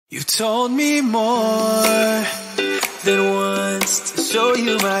You told me more than once to show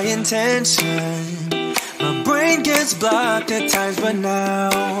you my intention. My brain gets blocked at times, but now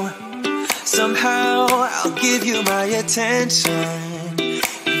somehow I'll give you my attention.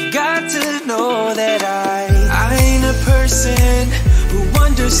 You got to know that I ain't a person who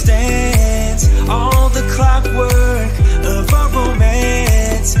understands all the clockwork of our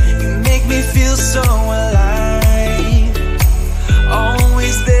romance. You make me feel so alive,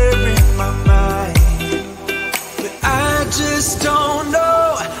 always there in my mind. But I just don't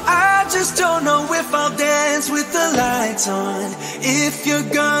know, I just don't know if I'll dance with the lights on. If you're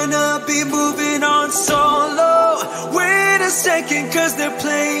gonna be moving on solo, wait a second, cause they're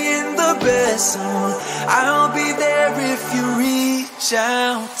playing the best song. I'll be there if you reach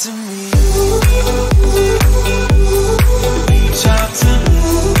out to me. Reach out to me.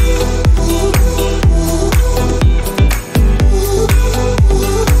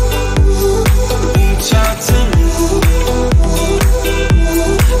 Reach out to me.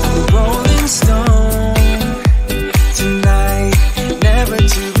 I'm a rolling stone tonight, never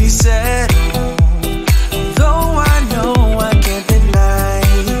to be settled. Though I know I can't deny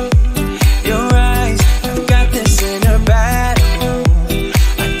your eyes, I've got this inner battle.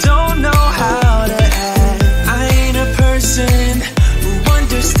 I don't know how to act. I ain't a person who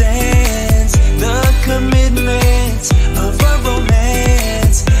understands the commitment of a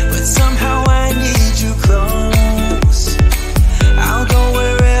romance, but somehow I need you close. I'll go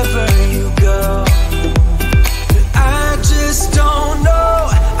wherever you go. But I just don't know,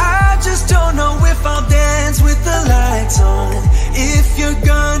 I just don't know if I'll dance with the lights on. If you're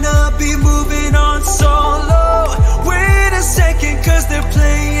gonna be moving on solo, wait a second, cause they're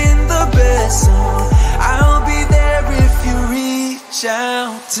playing the best song. I'll be there if you reach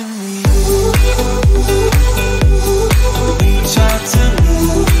out to me. Reach out to me.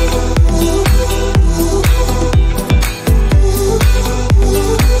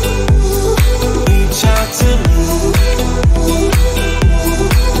 Reach out to me.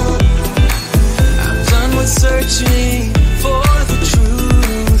 I'm done with searching for the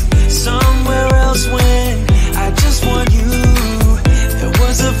truth somewhere else when I just want you. There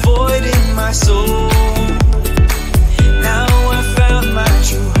was a void in my soul. Now I found my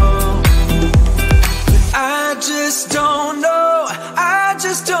true home. But I just don't know, I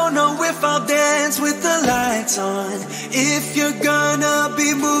just don't know if I'll dance with the lights on. If you're gonna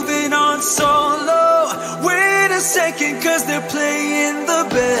be moving on solo, wait a second, cause they're playing the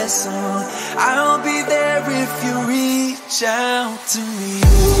best song. I'll be there if you reach out to me.